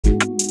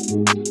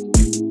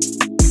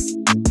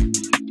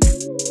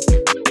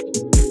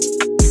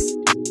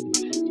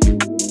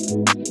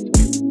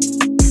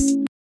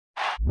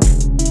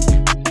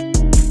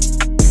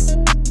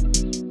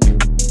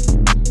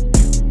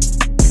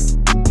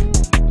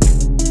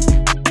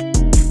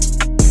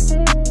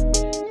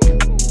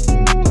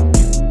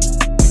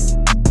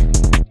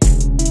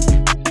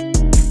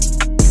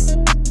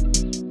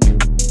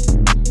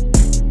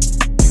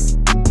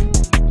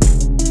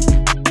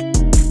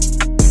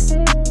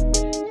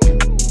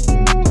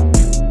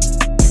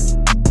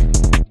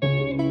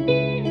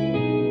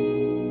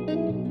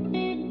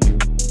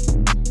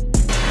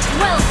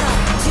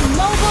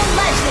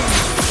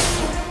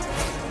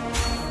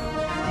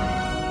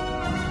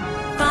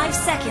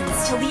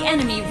Till the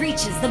enemy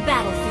reaches the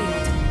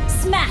battlefield.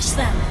 Smash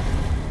them!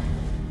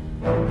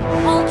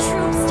 All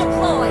troops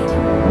deployed!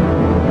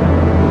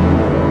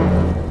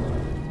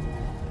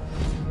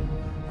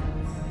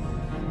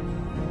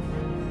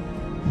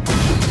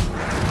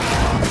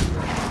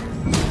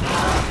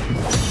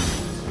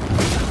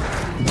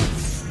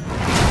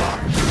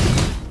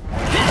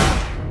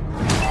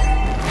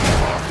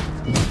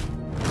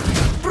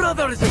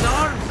 Brothers in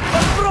arms,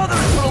 but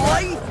brothers for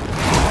life!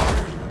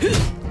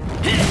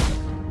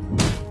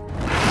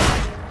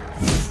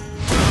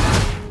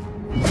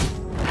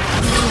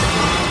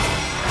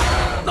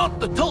 Not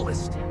the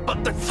tallest,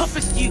 but the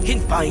toughest you can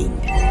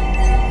find.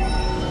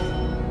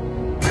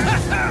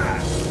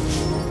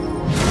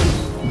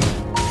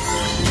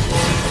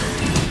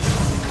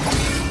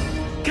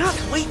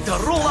 Can't wait to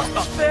roll up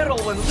the barrel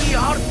when we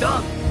are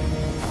done.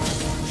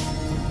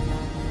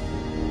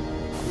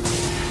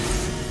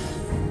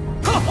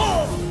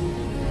 Ho-ho!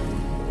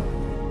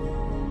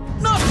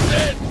 Not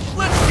dead!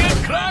 Let's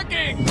get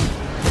cracking!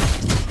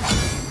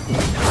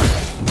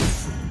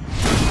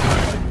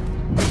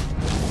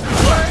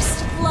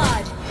 First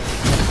blood!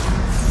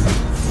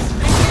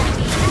 An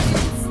enemy has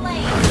been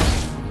slain!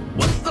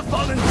 What's the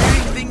fun in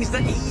doing things the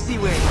easy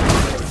way?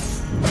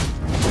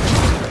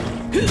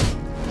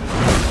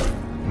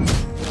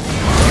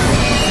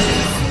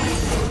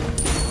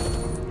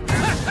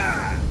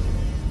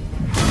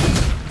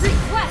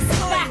 Request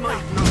I backup!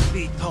 might not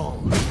be tall,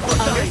 but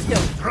I'm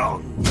still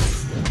strong.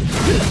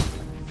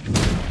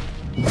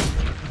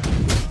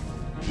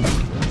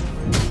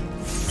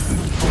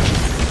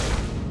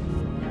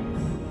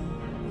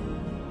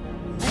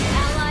 An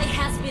ally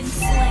has been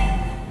slain.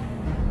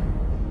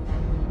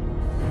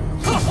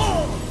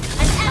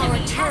 Our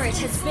turret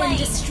has been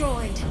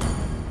destroyed.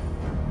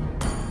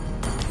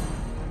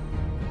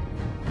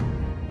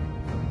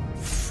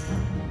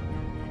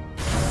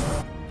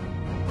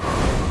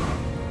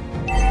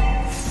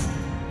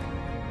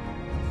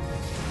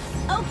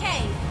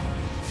 Okay.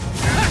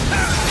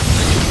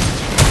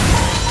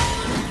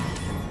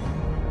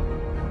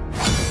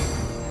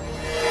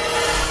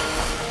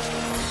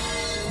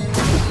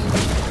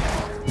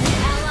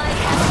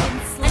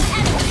 An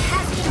enemy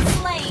has been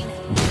slain.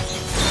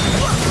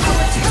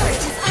 Our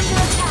turret is under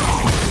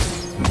attack.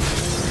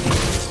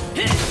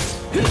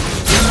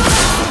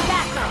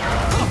 Back up.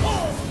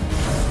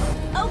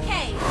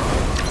 Okay.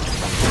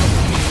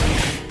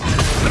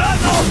 Run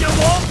off, you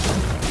won't!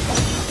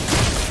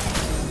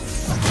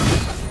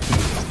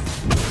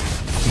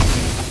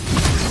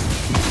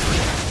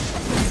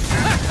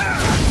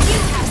 You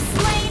have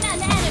slain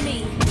an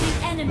enemy. The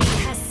enemy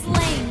has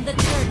slain the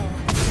turtle.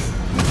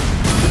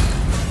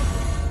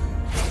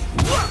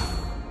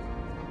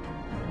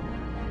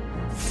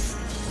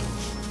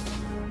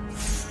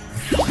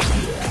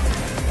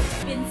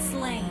 Been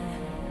slain.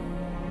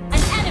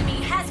 An enemy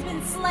has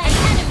been slain. An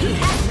enemy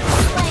has been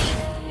slain.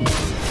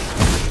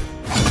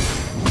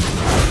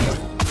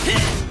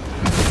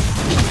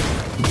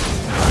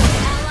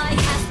 Ally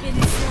has been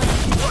slain.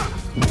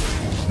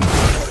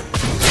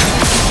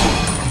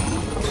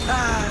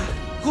 Ah,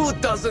 who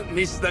doesn't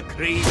miss the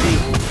crazy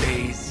old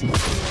days?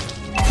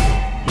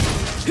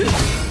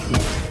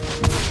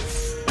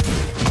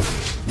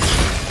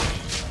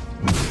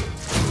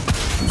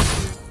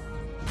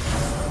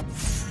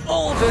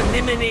 All the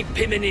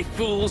niminy-piminy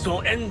fools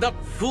will end up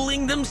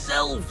fooling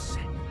themselves.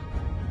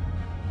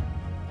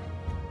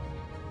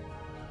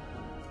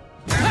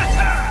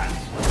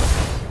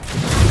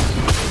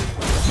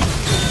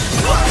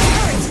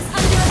 Turret is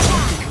under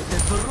attack. The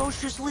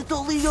ferocious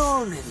little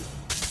Leonin.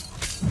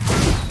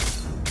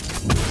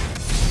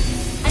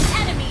 An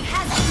enemy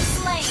has been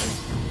slain.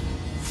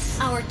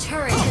 Our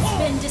turret has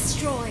been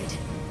destroyed.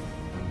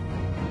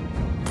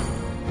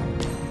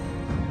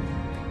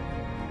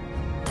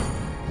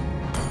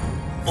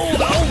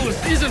 Old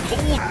Aulus isn't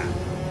old.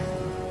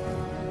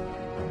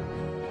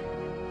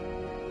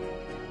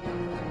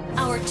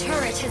 Our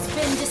turret has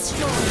been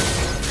destroyed.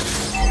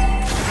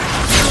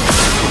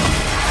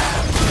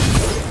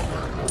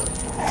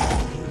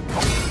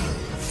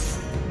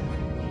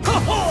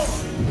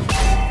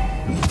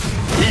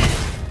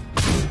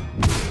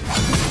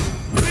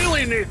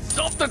 Really need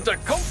something to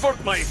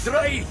comfort my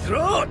dry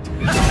throat.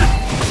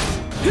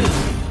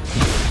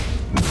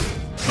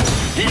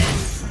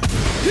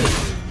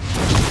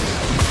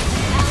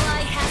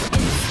 Ally has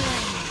been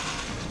slain.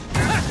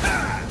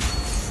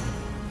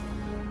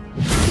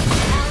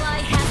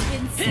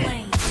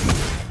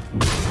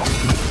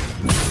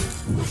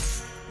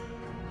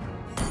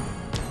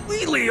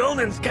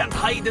 Leonins can't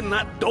hide in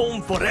that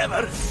dome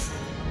forever.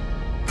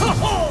 Ha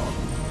ha!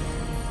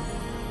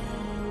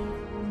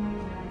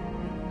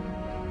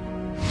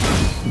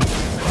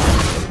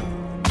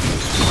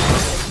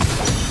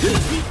 The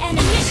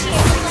enemy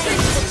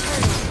slays the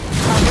turtle.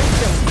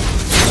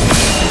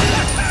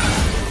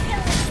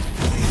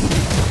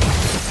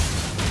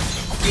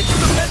 It's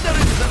the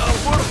veterans that are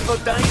worth the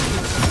dying.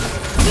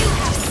 You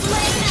have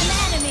slain an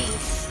enemy.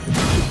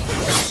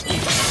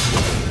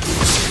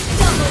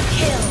 Double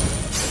kill.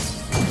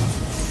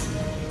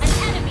 An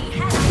enemy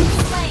has been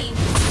slain.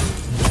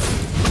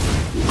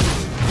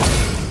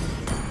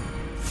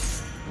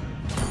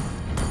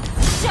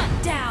 Shut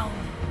down.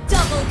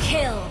 Double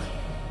kill.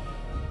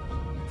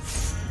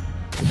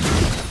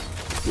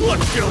 What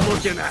you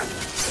looking at?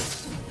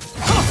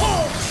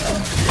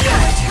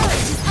 Our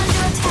turret is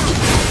under attack.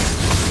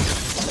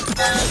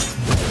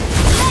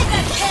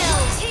 Mega kill.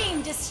 Team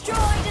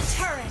destroyed a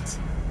turret.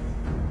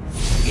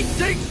 It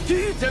takes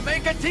two to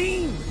make a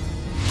team.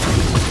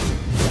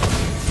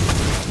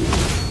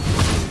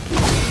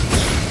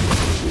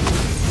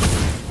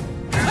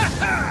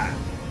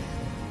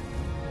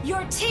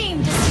 Your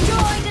team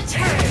destroyed a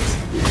turret.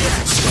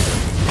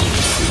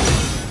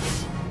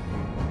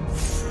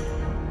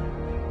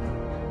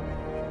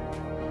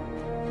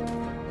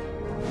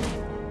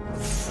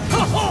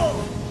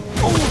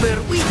 All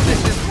their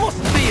weaknesses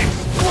must be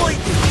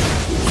exploited.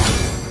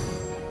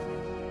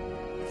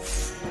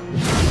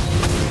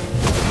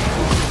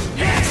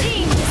 Your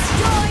team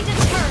destroyed a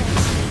turret.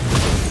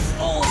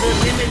 All the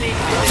eliminate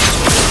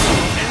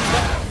end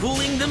up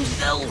fooling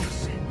themselves.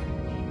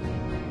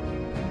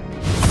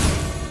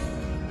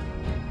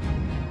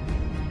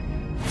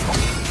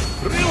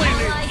 Really, Ally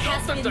there's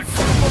has nothing been to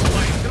come up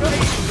like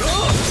right, no?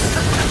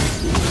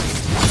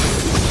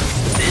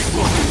 This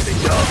won't be the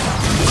job.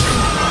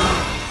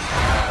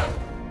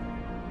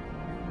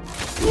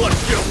 What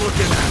you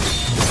looking at?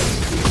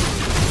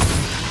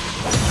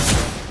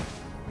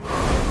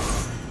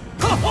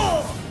 Ha-ha!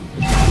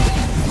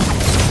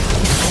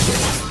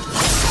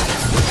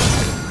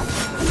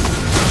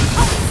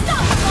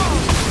 Unstoppable.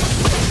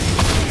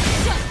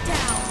 Shut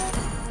down.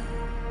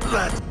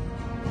 That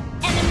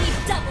Enemy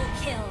double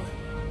kill.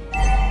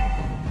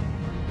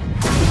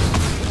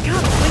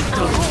 can't wait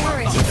to Our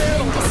turret has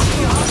been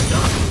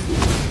destroyed.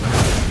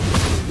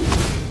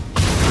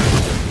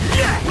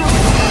 yeah! Our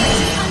turret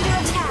is under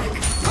attack.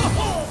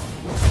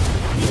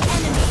 The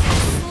enemy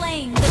has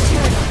slain the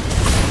turtle.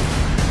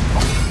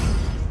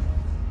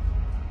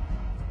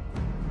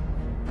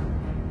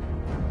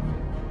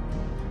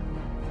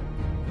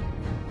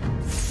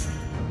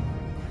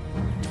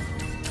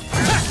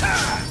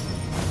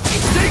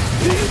 It takes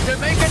two to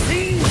make a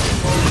team.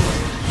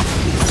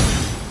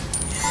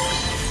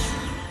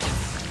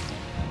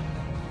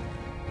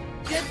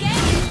 Good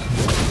game.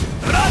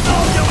 Run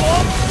all you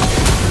want.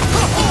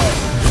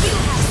 You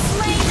have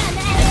slain an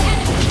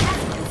enemy.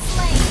 Has been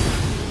slain.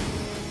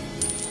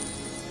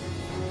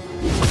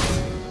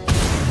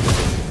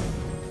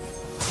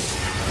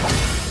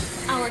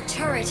 Our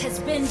turret has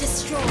been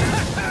destroyed.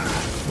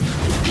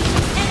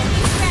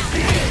 Enemy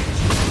rampage.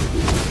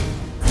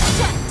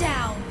 Shut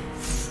down.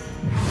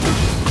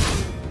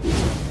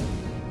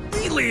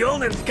 We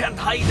Leonins can't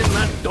hide in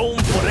that dome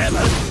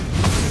forever.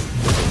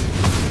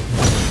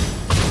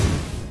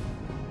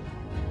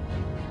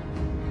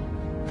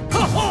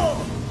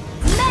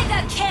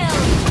 Mega kill.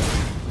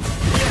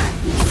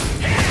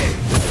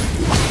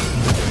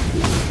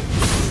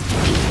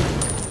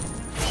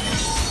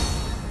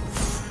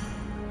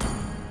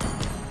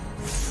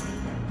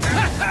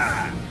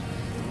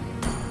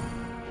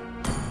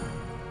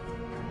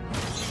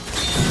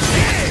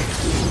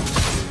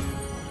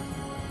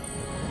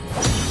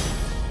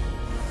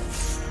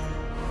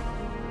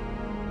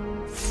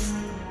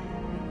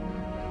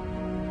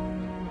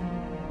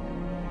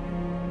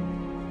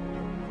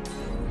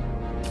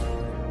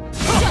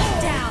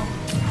 Shut down.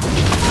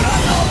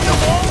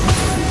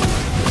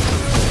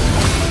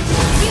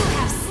 You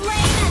have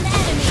slain an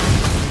enemy.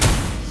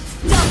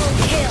 Double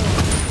kill.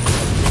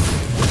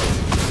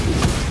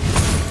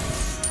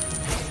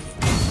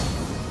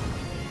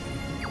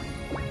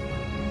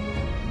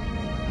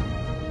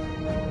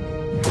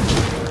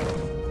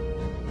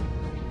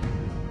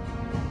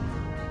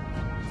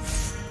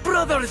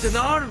 Brothers in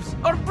arms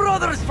are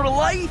brothers for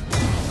life.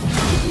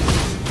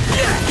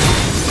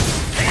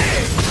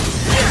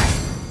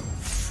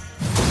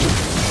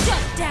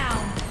 Shut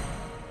down.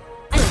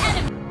 An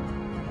enemy.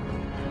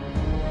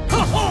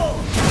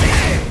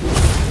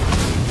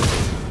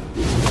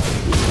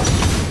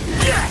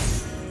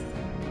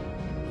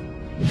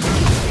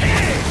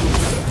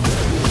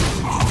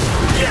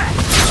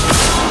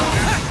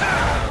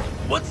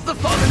 What's the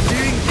fun in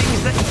doing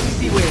things the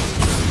easy way?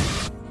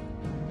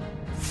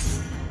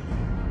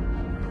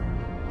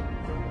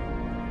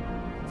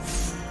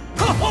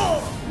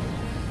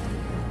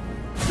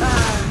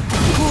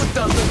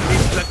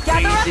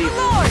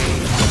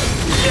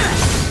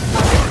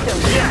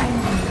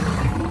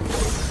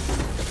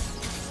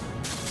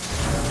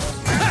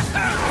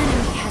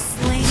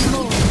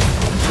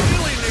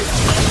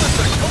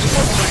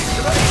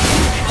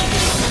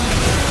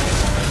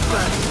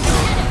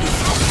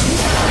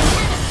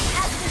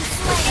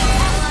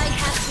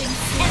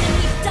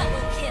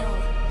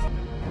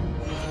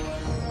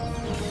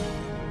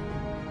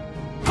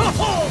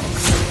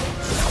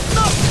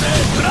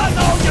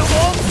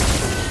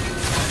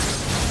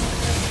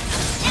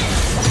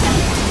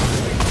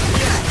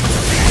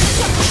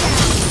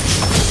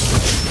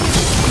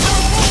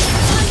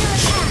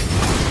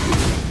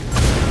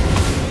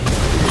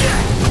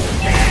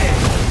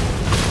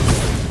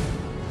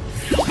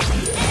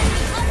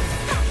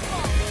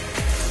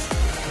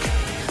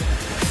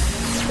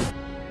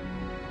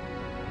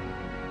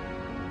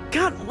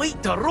 wait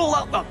to roll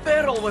out the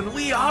barrel when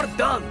we are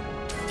done.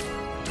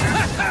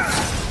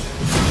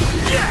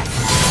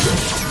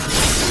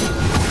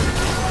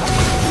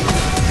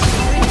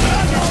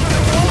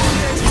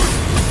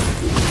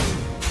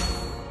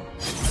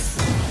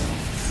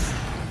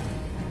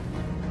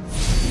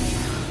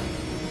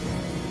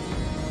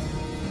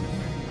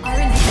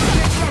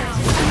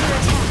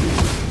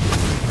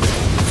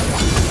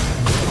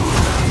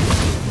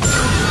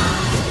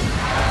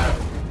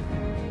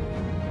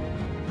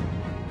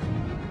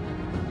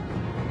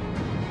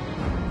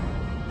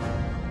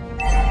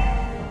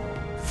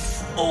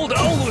 Old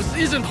Aulus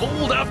isn't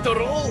old after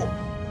all.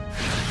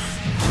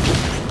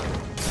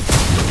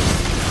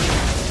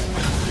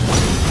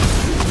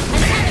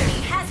 An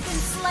enemy has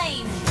been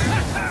slain.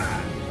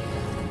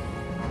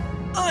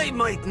 I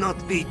might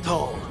not be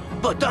tall,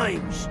 but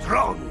I'm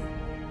strong.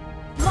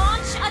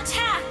 Launch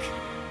attack.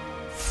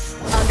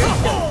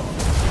 Understood.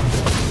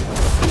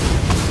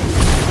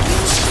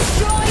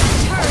 Destroy the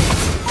turret.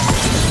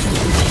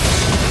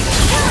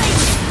 Killing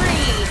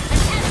spree.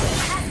 An enemy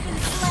has been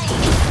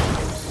slain.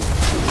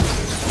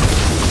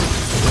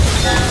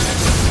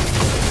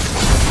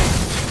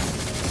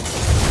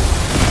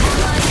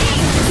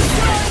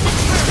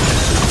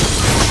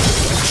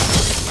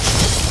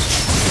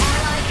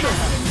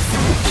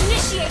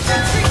 Initiate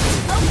retreat.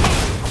 Okay.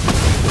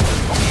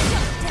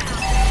 Shut down.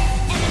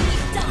 Enemy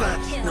double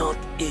That's kill. not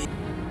it.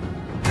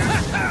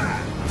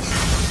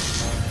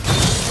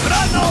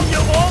 Run all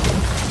you want!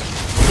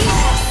 We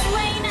have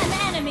slain an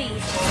enemy.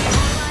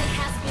 Ally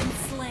has been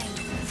slain.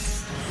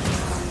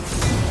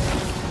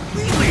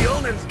 We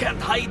Leonins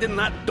can't hide in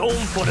that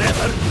dome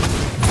forever.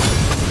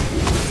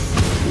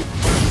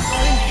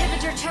 Our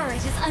inhibitor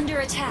turret is under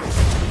attack. Our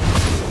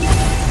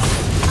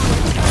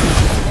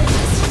turret has been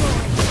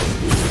destroyed.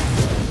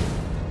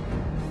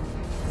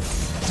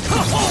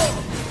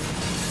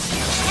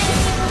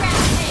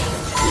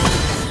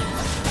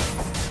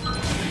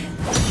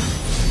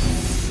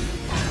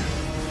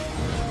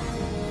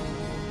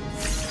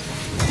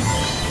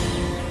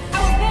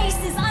 Our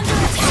base is under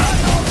attack.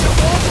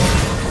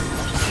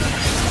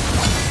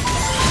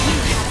 You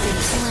have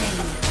been slain.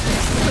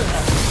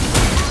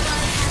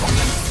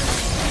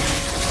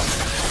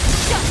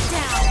 Shut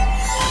down.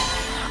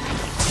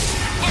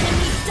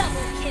 Enemy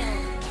double kill.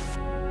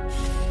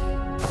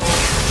 An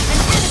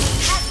enemy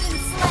has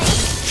been slain.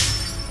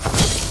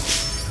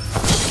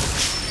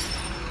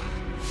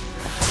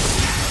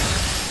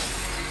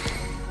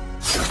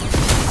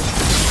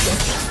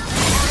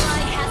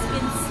 Ally has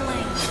been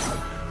slain.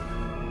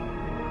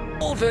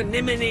 All the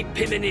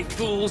niminy-piminy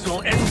fools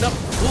will end up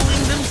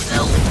fooling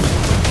themselves.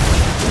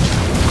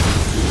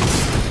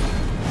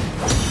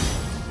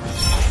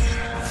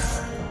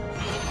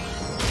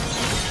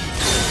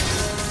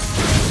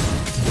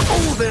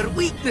 All their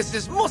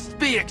weaknesses must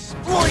be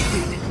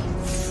exploited.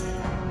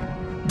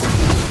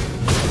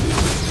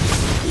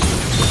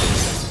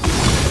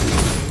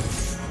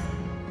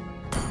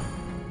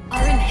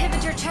 Our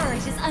inhibitor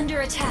turret is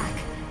under attack.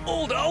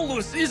 Old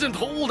Aulus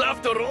isn't old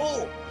after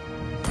all.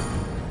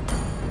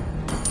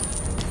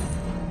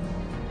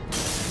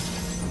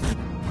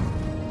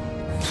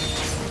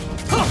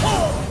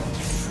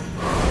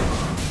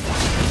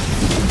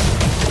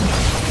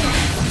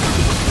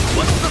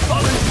 What's the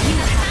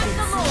volunteer? Attack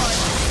the Lord.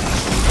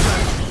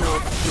 Enemy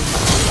double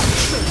kill.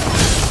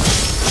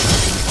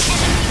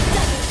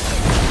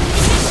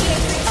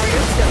 Initiate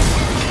retreat.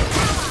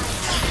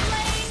 Ally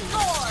slain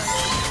Lord.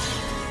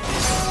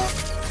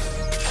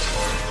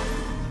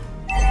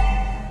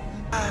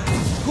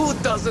 Who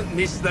doesn't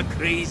miss the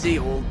crazy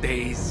old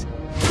days?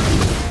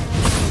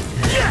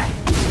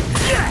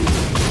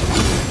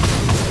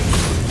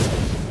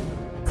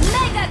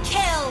 Mega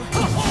kill.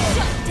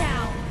 Shut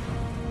down.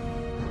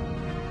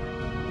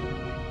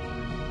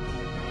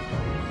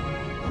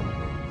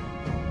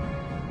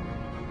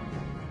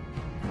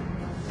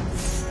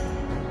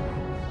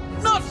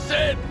 Enough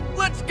said!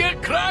 Let's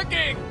get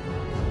cracking!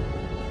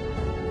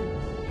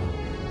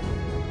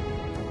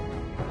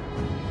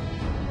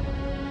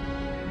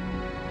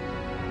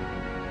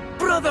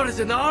 Brothers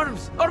in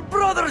arms are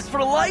brothers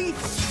for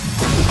life!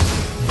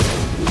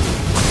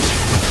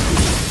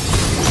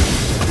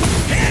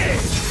 Hey!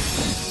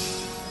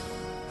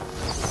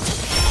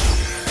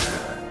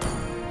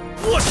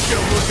 What you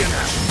looking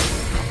at?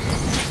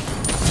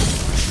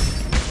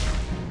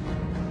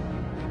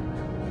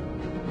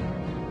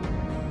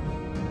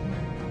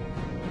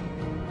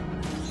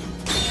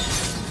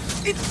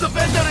 It's the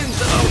veterans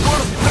that are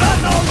worth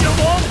run all you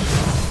want!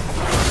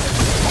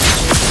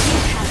 You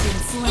have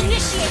been slain.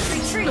 Initiate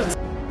retreat.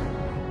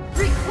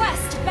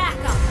 Request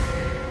backup.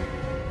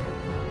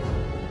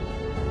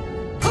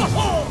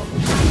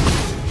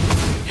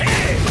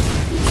 Hey!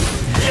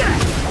 Yeah!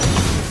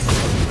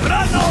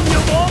 Run all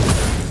you want!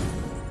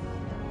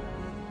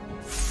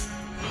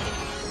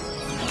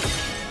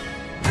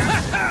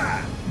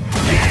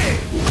 Hey!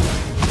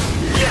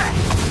 Yeah!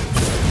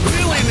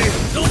 Really, they've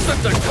built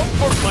such a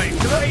comfort my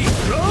dry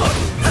throat!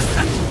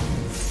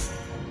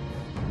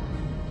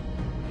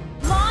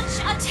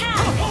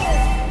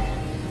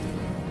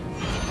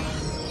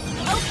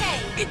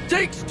 It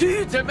takes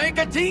two to make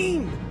a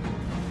team!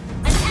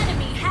 An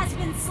enemy has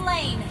been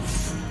slain.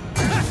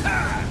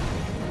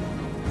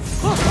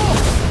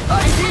 I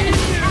An hear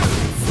enemy you! has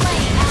been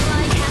slain.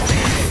 Ally has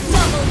been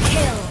double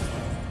kill.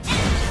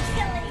 Enemy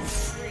killing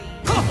spree.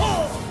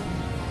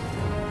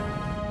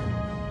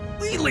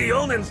 We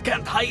Leonins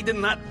can't hide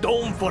in that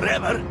dome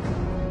forever.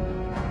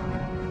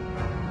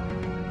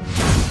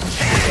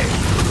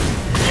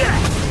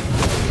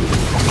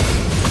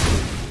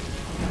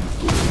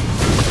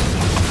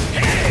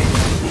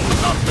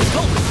 Not the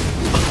toughest,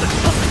 but the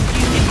toughest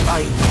you can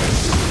find.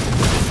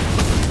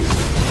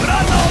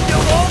 Run on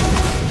your wall!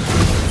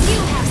 You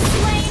have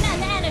slain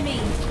an enemy.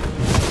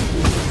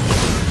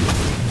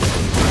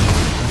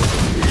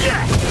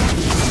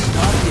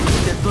 Started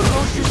with the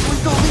ferocious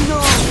Windolino!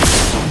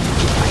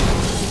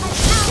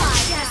 An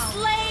ally has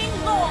slain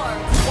Lord.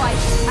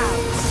 Wiped out.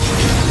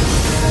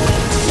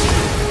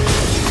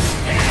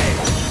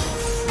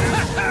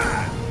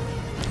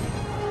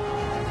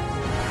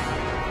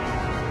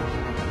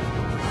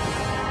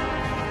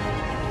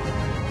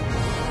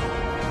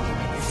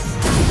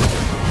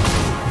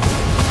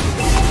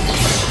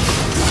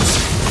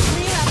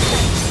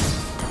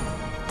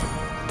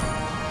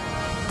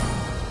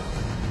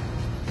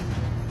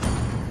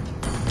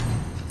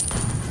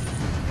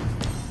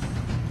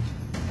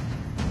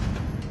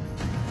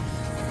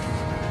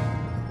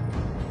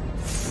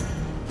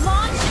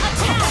 Launch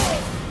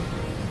attack.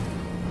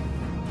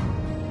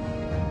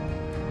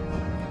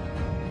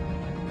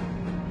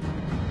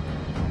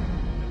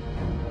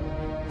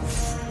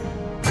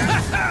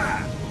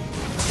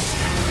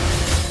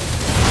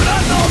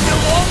 Run on your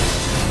wall!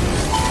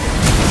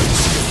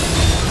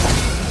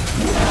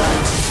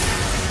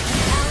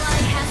 Ally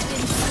has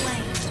been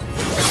slain.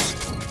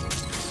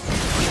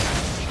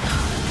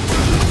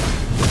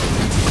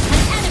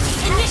 An enemy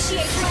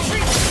initiate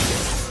retreat.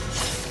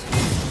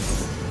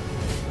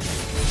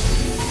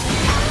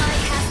 Ally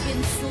has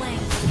been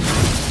slain.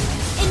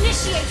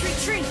 Initiate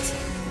retreat.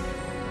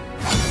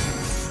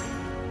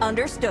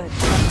 Understood.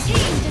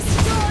 Team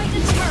destroyed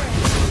a turret.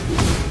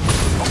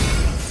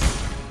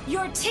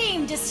 Your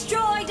team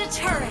destroyed a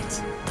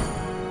turret.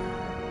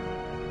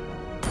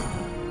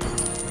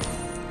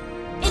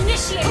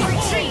 Initiate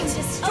retreat.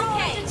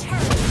 Destroyed a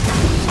turret.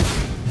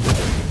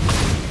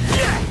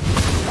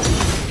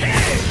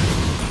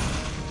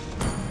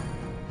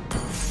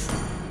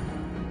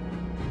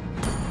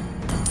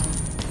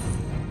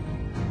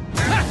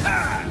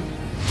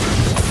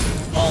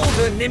 All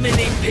the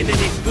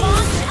nimini-pimini fools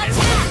Launch will end up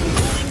attack.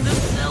 fooling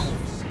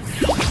themselves.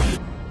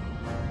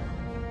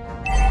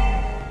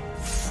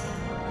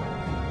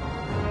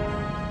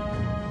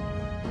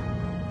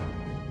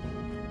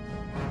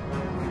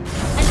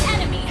 An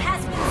enemy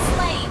has been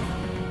slain.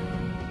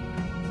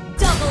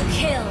 Double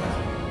kill.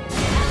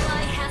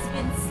 Ally has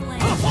been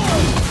slain.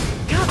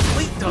 Can't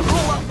wait to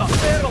roll up the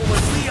barrel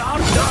when we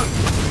are done.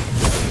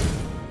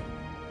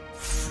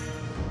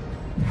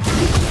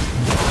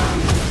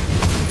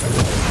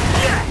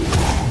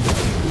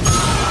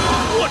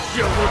 What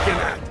you looking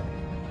at?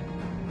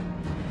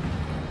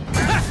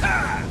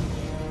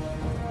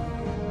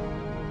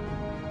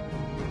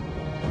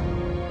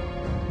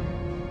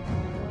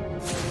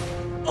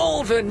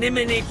 All the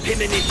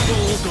nimini-pimini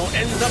fools will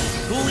end up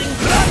fooling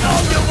Brad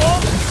on your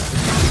wall.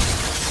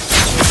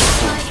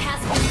 Ally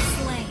has been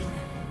slain.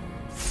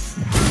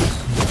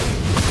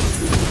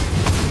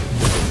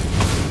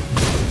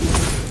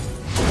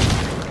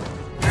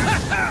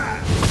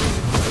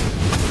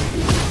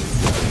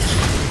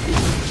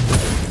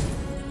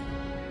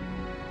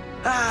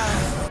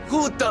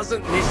 Who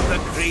doesn't miss the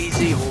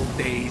crazy old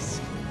days?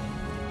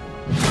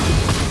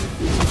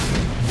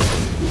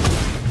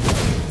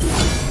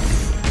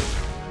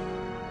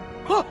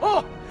 Ho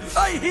ho!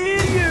 I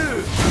hear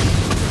you!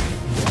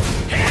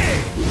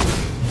 Hey!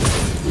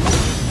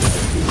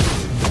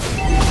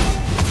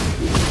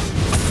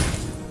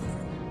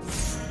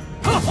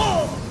 Ho ho!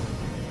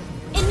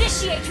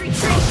 Initiate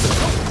retreat.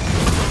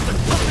 The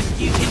toughest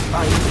you can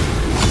find.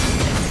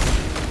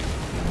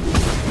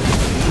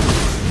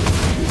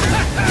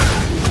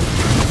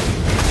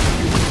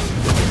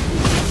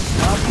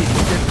 Started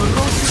with the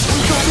ferocious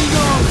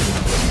Windolino!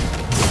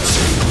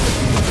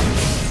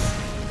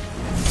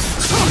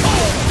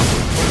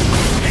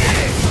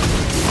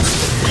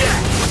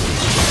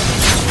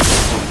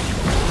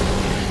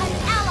 An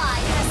ally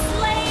has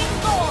slain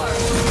Lord.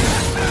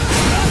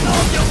 Run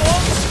on your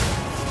wall!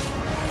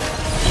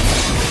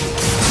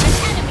 An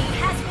enemy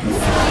has been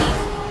slain.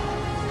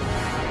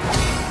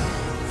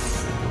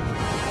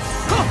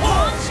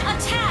 Launch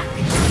attack.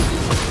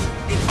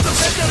 It's the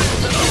veterans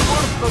that are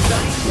worth the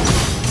dying.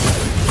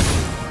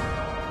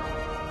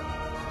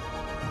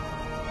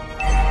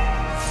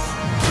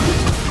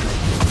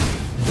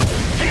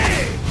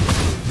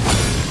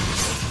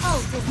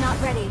 Ult is not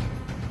ready.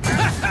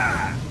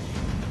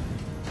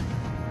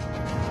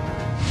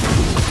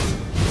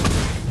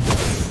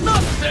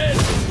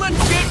 Nonsense!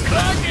 Let's get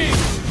cracking!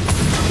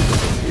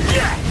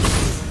 Yeah!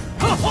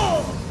 Ho ho!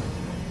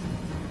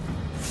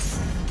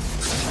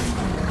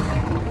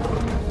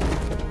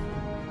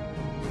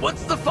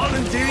 What's the fun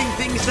in doing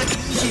things the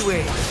easy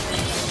way?